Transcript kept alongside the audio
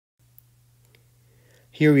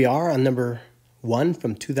Here we are on number 1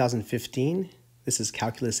 from 2015. This is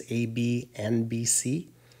Calculus A, B, and BC.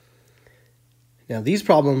 Now these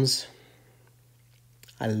problems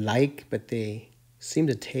I like, but they seem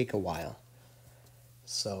to take a while.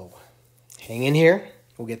 So hang in here.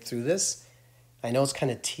 We'll get through this. I know it's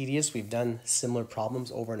kind of tedious. We've done similar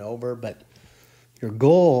problems over and over, but your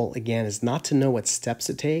goal, again, is not to know what steps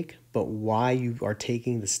to take, but why you are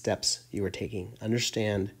taking the steps you are taking.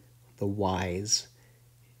 Understand the whys,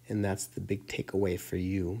 and that's the big takeaway for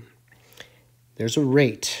you. There's a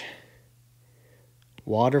rate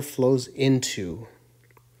water flows into,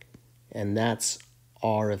 and that's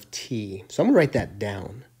R of T. So I'm going to write that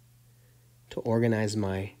down to organize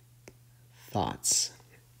my thoughts.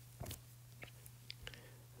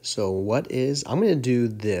 So I'm going to do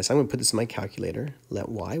this. I'm going to put this in my calculator. Let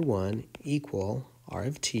Y1 equal R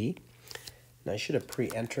of T. And I should have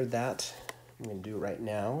pre-entered that. I'm going to do it right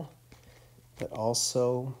now. But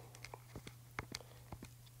also,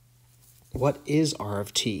 what is R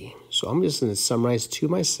of T? So I'm just going to summarize to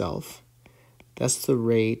myself. That's the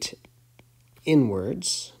rate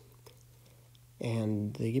inwards.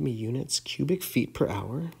 And they give me units, cubic feet per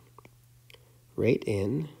hour. Rate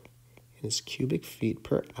in is cubic feet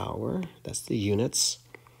per hour. That's the units.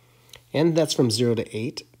 And that's from 0 to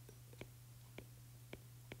 8.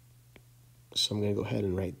 So I'm going to go ahead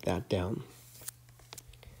and write that down.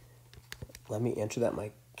 Let me enter that in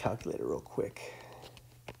my calculator real quick.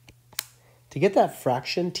 To get that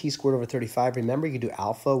fraction, t squared over 35, remember you can do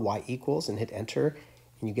alpha, y equals, and hit enter,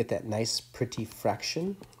 and you get that nice, pretty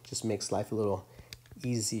fraction. Just makes life a little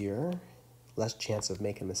easier, less chance of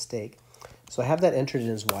making a mistake. So I have that entered in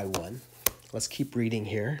as y1. Let's keep reading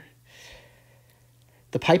here.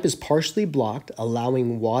 The pipe is partially blocked,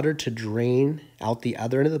 allowing water to drain out the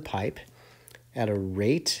other end of the pipe at a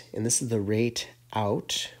rate, and this is the rate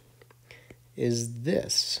out, is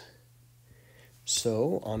this.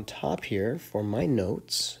 So on top here, for my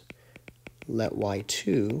notes, let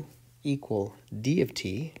y2 equal d of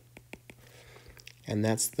t, and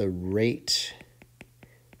that's the rate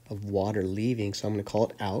of water leaving, so I'm going to call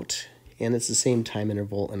it out. And it's the same time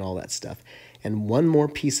interval and all that stuff. And one more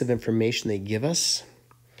piece of information they give us,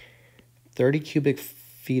 30 cubic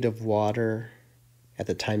feet of water at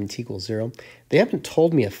the time t equals 0. They haven't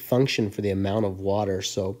told me a function for the amount of water,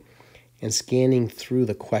 so in scanning through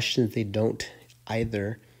the questions, they don't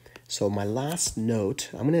either. So my last note,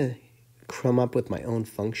 I'm going to come up with my own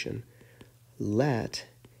function. Let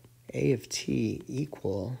A of t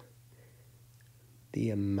equal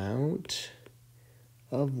the amount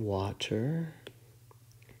of water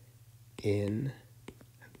in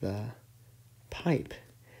the pipe.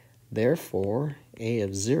 Therefore, A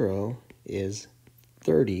of 0 is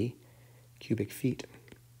 30 cubic feet.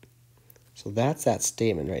 So that's that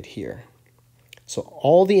statement right here. So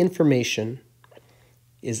all the information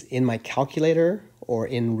is in my calculator or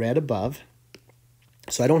in red above,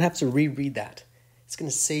 so I don't have to reread that. It's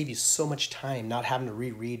going to save you so much time not having to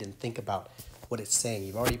reread and think about what it's saying.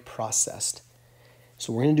 You've already processed.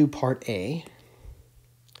 So we're going to do part A.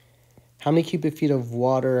 How many cubic feet of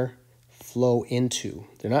water flow into?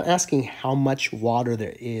 They're not asking how much water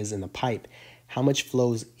there is in the pipe. How much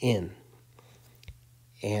flows in?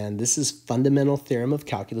 And this is fundamental theorem of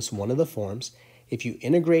calculus, one of the forms. If you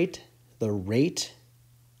integrate the rate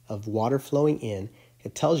of water flowing in,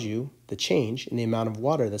 it tells you the change in the amount of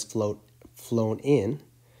water that's flowed in.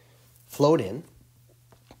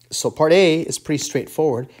 So part A is pretty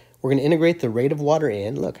straightforward. We're going to integrate the rate of water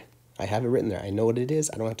in. Look, I have it written there. I know what it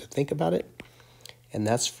is. I don't have to think about it. And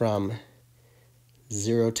that's from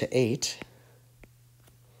 0 to 8.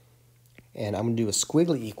 And I'm going to do a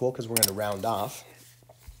squiggly equal because we're going to round off.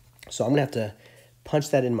 So I'm going to have to punch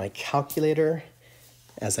that in my calculator.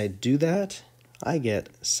 As I do that, I get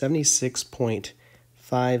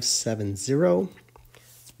 76.570.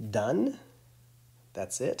 Done.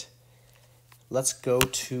 That's it. Let's go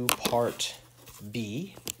to part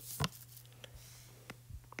B.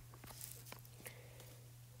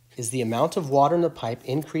 Is the amount of water in the pipe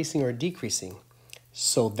increasing or decreasing?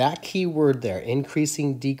 So that key word there,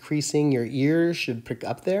 increasing, decreasing, your ears should prick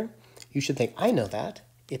up there. You should think, I know that.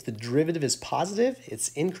 If the derivative is positive, it's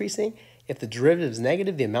increasing. If the derivative is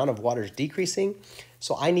negative, the amount of water is decreasing.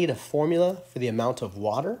 So I need a formula for the amount of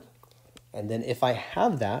water. And then if I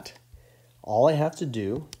have that, all I have to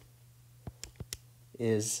do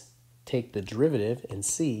is take the derivative and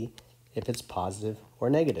see if it's positive or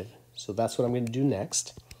negative. So that's what I'm going to do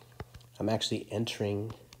next. I'm actually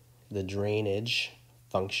entering the drainage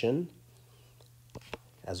function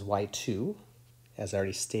as y2, as I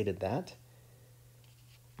already stated that.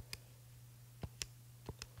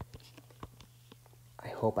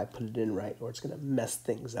 hope I put it in right or it's going to mess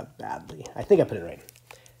things up badly. I think I put it right.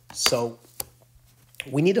 So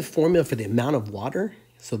we need a formula for the amount of water.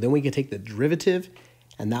 So then we can take the derivative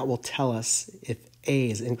and that will tell us if A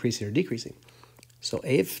is increasing or decreasing. So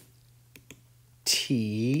A of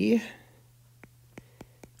T,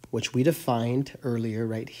 which we defined earlier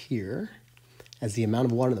right here as the amount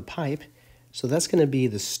of water in the pipe. So that's going to be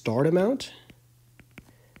the start amount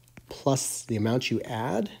plus the amount you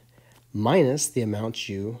add minus the amount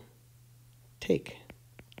you take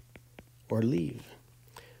or leave,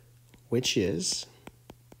 which is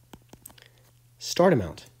start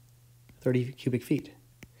amount, 30 cubic feet.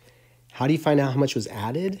 How do you find out how much was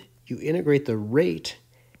added? You integrate the rate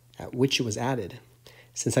at which it was added.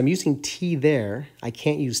 Since I'm using t there, I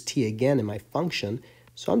can't use t again in my function,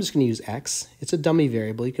 so I'm just going to use x. It's a dummy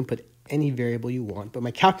variable. You can put any variable you want, but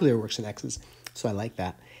my calculator works in x's, so I like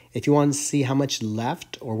that. If you want to see how much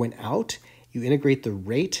left or went out, you integrate the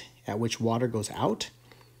rate at which water goes out,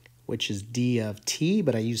 which is d of t,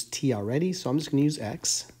 but I used t already, so I'm just going to use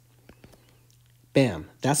x. Bam.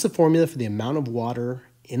 That's the formula for the amount of water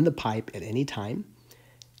in the pipe at any time.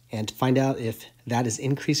 And to find out if that is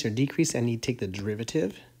increase or decrease, I need to take the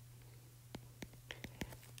derivative.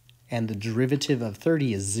 And the derivative of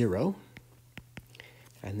 30 is 0.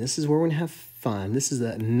 And this is where we're going to have fun. This is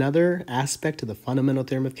another aspect of the fundamental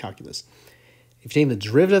theorem of calculus. If you take the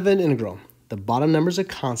derivative of an integral, the bottom number is a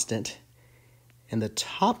constant, and the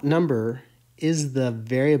top number is the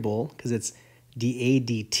variable, because it's dA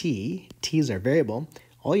dt. T is our variable.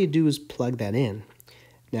 All you do is plug that in.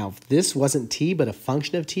 Now, if this wasn't t, but a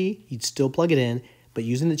function of t, you'd still plug it in, but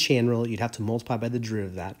using the chain rule, you'd have to multiply by the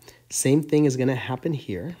derivative of that. Same thing is going to happen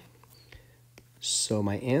here. So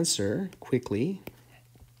my answer, quickly,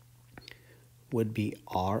 would be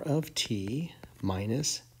r of t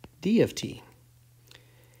minus d of t.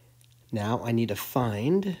 Now I need to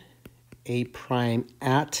find a prime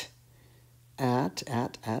at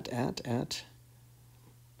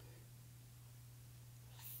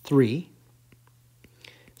 3.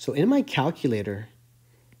 So in my calculator,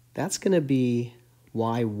 that's going to be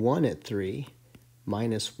y1 at 3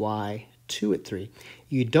 minus y2 at 3.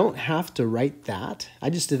 You don't have to write that. I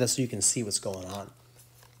just did that so you can see what's going on.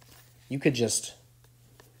 You could just,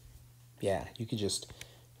 you could just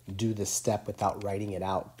do this step without writing it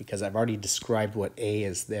out because I've already described what A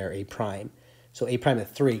is there, A prime. So A prime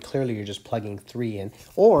at 3, clearly you're just plugging 3 in.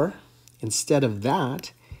 Or instead of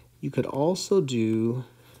that, you could also do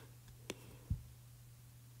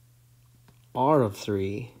R of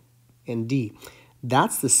 3 and D.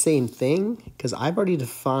 That's the same thing because I've already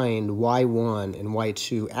defined y1 and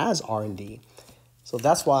y2 as R and D. So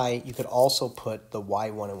that's why you could also put the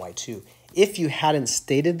y1 and y2. If you hadn't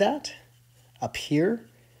stated that up here,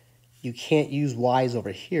 you can't use y's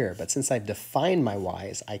over here. But since I've defined my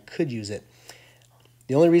y's, I could use it.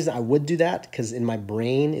 The only reason I would do that, because in my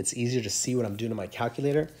brain, it's easier to see what I'm doing in my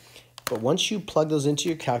calculator. But once you plug those into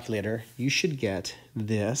your calculator, you should get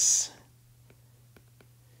this.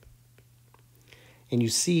 And you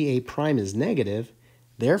see A prime is negative,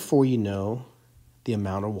 therefore you know the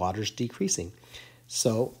amount of water is decreasing.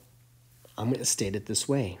 So I'm going to state it this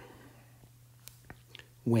way.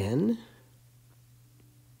 When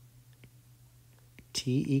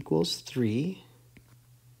t equals 3,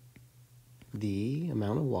 the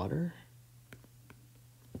amount of water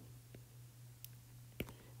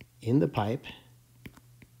in the pipe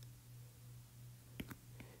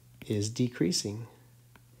is decreasing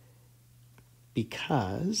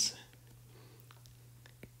because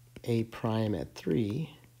A prime at 3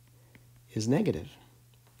 is negative.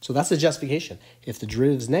 So that's the justification. If the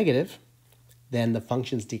derivative is negative, then the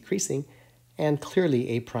function's decreasing, and clearly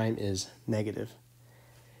A prime is negative.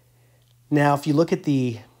 Now, if you look at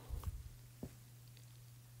the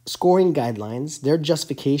scoring guidelines, their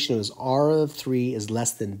justification was R of 3 is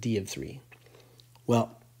less than D of 3.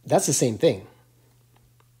 Well, that's the same thing.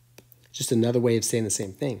 Just another way of saying the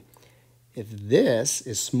same thing. If this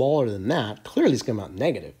is smaller than that, clearly it's going to come out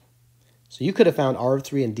negative. So you could have found R of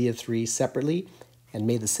 3 and D of 3 separately and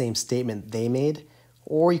made the same statement they made,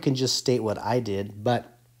 or you can just state what I did,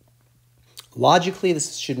 but logically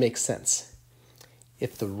this should make sense.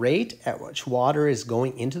 If the rate at which water is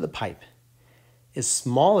going into the pipe is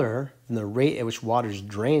smaller than the rate at which water is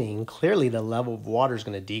draining, clearly the level of water is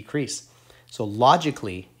going to decrease. So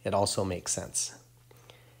logically, it also makes sense.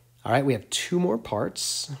 All right, we have 2 more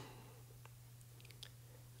parts.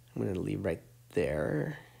 I'm going to leave right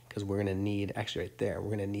there because we're going to need, actually right there, we're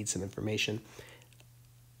going to need some information.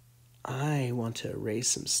 I want to erase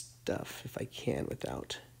some stuff if I can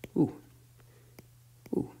without, ooh,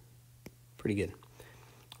 pretty good.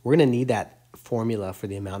 We're going to need that formula for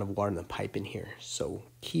the amount of water in the pipe in here. So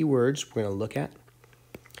keywords we're going to look at.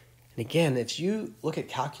 And again, if you look at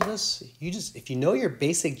calculus, if you know your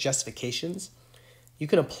basic justifications, you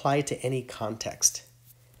can apply it to any context.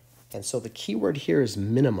 And so the keyword here is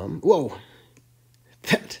minimum. Whoa,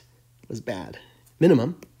 that was bad.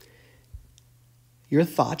 Minimum. Your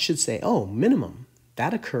thought should say, oh, minimum.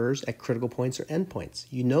 That occurs at critical points or endpoints.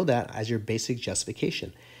 You know that as your basic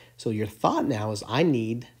justification. So your thought now is, I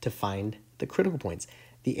need to find the critical points.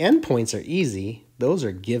 The endpoints are easy. Those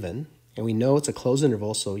are given. And we know it's a closed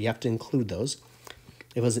interval, so you have to include those.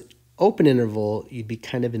 If it was an open interval, you'd be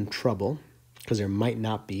kind of in trouble because there might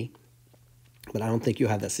not be. But I don't think you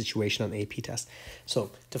have that situation on the AP test. So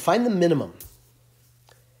to find the minimum,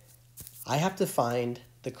 I have to find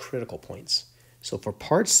the critical points. So for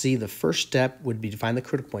part C, the first step would be to find the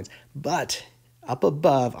critical points. But up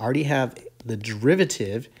above, I already have the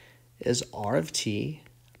derivative is R of t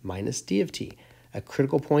minus d of t. A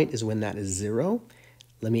critical point is when that is 0.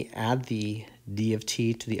 Let me add the d of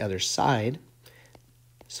t to the other side.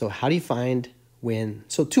 So how do you find when?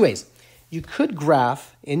 So two ways. You could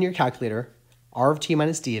graph in your calculator r of t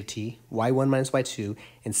minus d of t, y1 minus y2,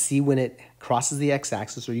 and see when it crosses the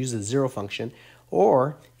x-axis or use the 0 function.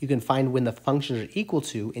 Or you can find when the functions are equal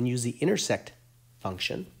to and use the intersect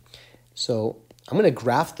function. So I'm going to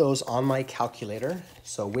graph those on my calculator.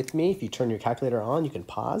 So with me, if you turn your calculator on, you can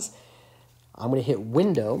pause. I'm going to hit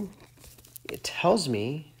window. It tells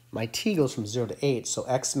me my t goes from 0 to 8. So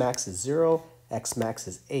x max is 0, x max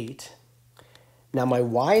is 8. Now my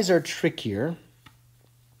y's are trickier.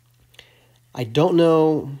 I don't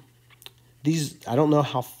know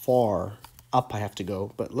how far up I have to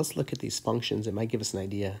go, but let's look at these functions. It might give us an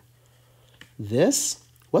idea. This,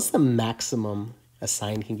 what's the maximum a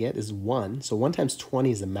sine can get is 1. So 1 times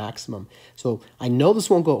 20 is the maximum. So I know this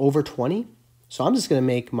won't go over 20. So I'm just going to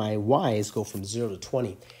make my y's go from 0 to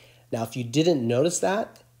 20. Now, if you didn't notice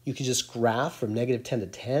that, you could just graph from negative 10 to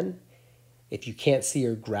 10. If you can't see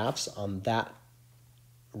your graphs on that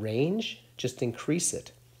range, just increase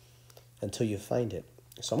it until you find it.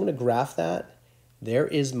 So I'm going to graph that. There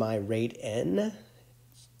is my rate n.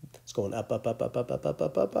 It's going up, up, up, up, up, up, up,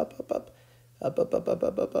 up, up, up, up, up. Up, up, up, up,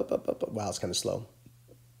 up, up, up, up, up. Wow, it's kind of slow.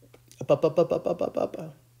 Up, up, up, up, up, up, up,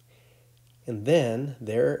 up. And then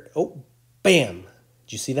there, oh, bam.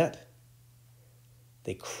 Did you see that?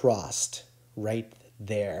 They crossed right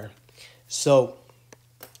there. So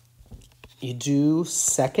you do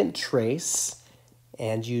second trace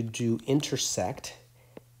and you do intersect.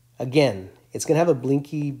 Again, it's going to have a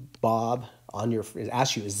blinky bob on your, it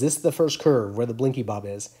asks you, is this the first curve where the blinky bob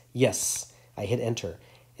is? Yes. I hit enter.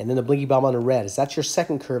 And then the blinky bob on the red, is that your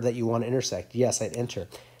second curve that you want to intersect? Yes, I hit enter.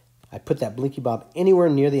 I put that blinky bob anywhere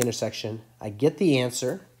near the intersection. I get the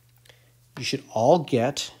answer. You should all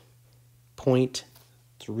get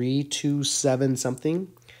 0.327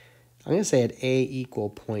 something. I'm going to say at A equal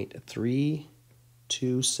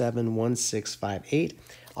 0.3271658.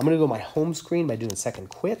 I'm going to go to my home screen by doing second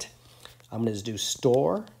quit. I'm going to do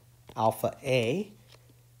store alpha A,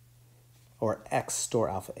 or X store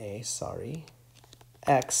alpha A, sorry.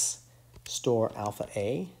 X store alpha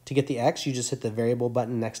A. To get the X, you just hit the variable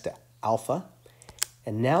button next to alpha.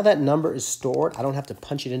 And now that number is stored, I don't have to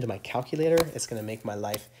punch it into my calculator. It's going to make my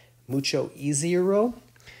life mucho easier.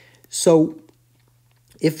 So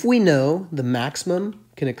if we know the maximum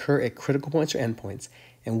can occur at critical points or endpoints,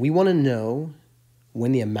 and we want to know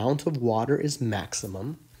when the amount of water is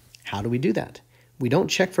maximum, how do we do that? We don't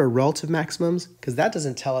check for relative maximums because that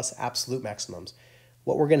doesn't tell us absolute maximums.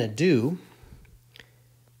 What we're going to do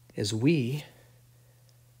is we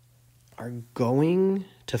are going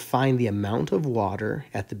to find the amount of water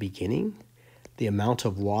at the beginning, the amount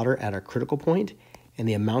of water at our critical point, and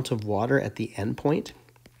the amount of water at the end point.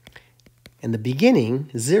 And the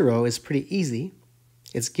beginning, 0, is pretty easy.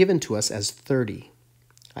 It's given to us as 30,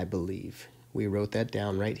 I believe. We wrote that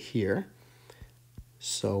down right here.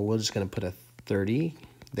 So we're just going to put a 30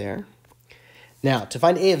 there. Now, to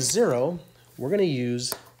find A of 0, we're going to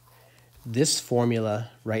use this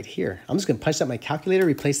formula right here. I'm just going to punch out my calculator,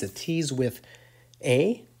 replace the t's with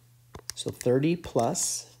A. So 30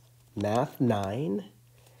 plus math 9,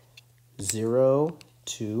 0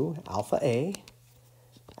 to alpha A,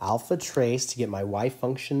 alpha trace to get my y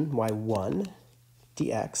function, y1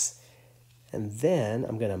 dx, and then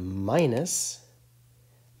I'm going to minus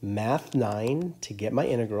math 9 to get my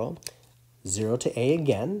integral, 0 to A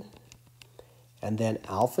again, and then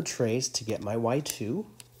alpha trace to get my y2,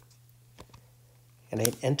 and I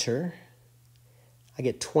hit enter. I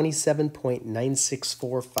get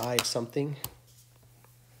 27.9645 something.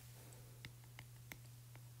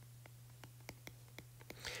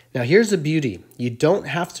 Now here's the beauty. You don't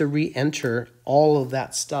have to re-enter all of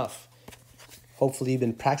that stuff. Hopefully you've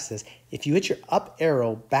been practicing this. If you hit your up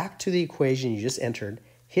arrow back to the equation you just entered,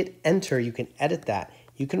 hit enter, you can edit that.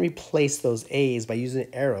 You can replace those A's by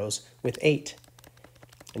using arrows with 8.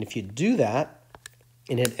 And if you do that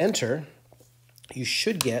and hit enter, you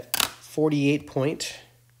should get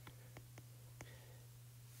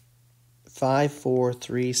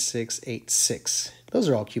 48.543686. Those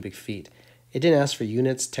are all cubic feet. It didn't ask for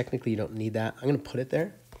units. Technically, you don't need that. I'm going to put it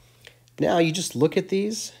there. Now you just look at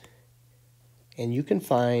these, and you can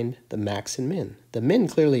find the max and min. The min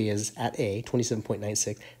clearly is at A,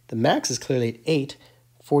 27.96. The max is clearly at 8,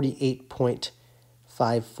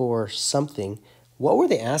 48.54 something. What were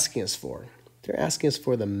they asking us for? They're asking us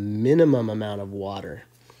for the minimum amount of water.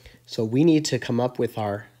 So we need to come up with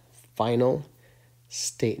our final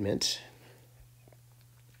statement.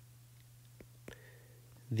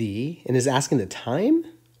 And is asking the time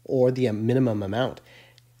or the minimum amount?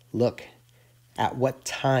 Look, at what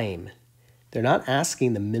time? They're not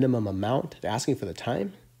asking the minimum amount. They're asking for the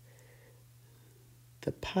time.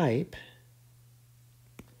 The pipe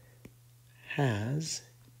has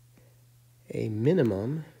a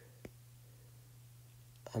minimum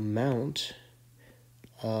amount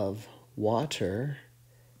of water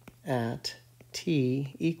at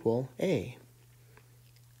T equal A.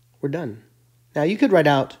 We're done. Now you could write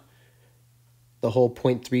out the whole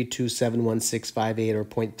 0.327165 or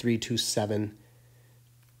 0.327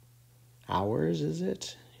 hours, is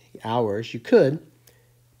it? Hours, you could,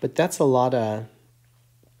 but that's a lot of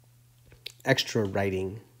extra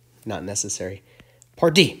writing, not necessary.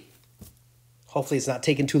 Part D. Hopefully it's not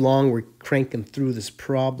taking too long. We're cranking through this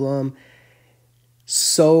problem.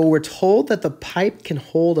 So we're told that the pipe can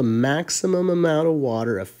hold a maximum amount of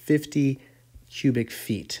water of 50 cubic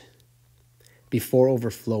feet before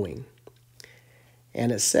overflowing.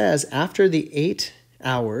 And it says after the 8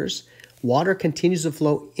 hours, water continues to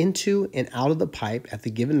flow into and out of the pipe at the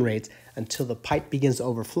given rates until the pipe begins to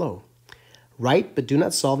overflow. Write but do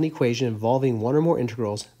not solve an equation involving one or more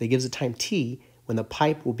integrals that gives a time t when the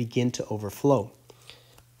pipe will begin to overflow.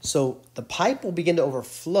 So the pipe will begin to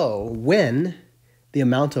overflow when the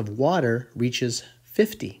amount of water reaches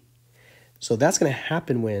 50. So that's going to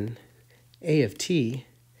happen when A of t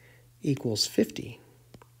equals 50.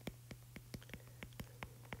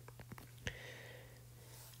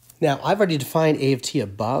 Now, I've already defined A of t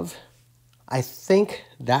above. I think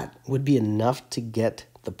that would be enough to get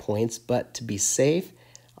the points, but to be safe,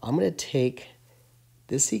 I'm going to take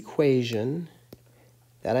this equation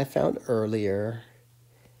that I found earlier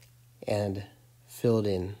and fill it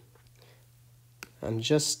in. I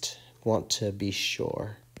just want to be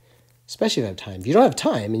sure, especially if I have time. If you don't have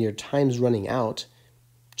time and your time's running out,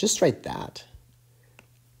 just write that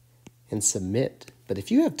and submit. But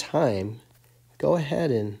if you have time, go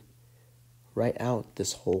ahead and write out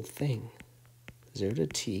this whole thing. 0 to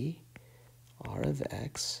t r of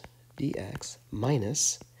x dx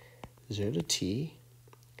minus 0 to t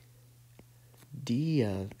d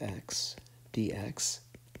of x dx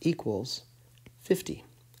equals 50.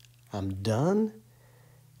 I'm done.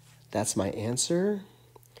 That's my answer.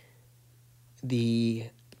 The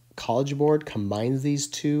College Board combines these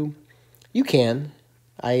two. You can.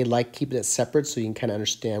 I like keeping it separate so you can kind of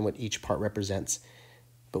understand what each part represents.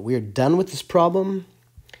 But we are done with this problem.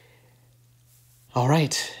 All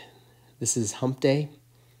right, this is hump day.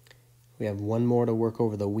 We have one more to work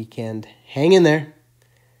over the weekend. Hang in there.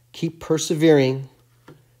 Keep persevering.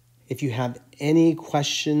 If you have any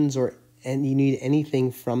questions or you need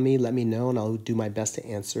anything from me, let me know and I'll do my best to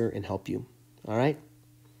answer and help you. All right?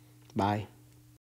 Bye.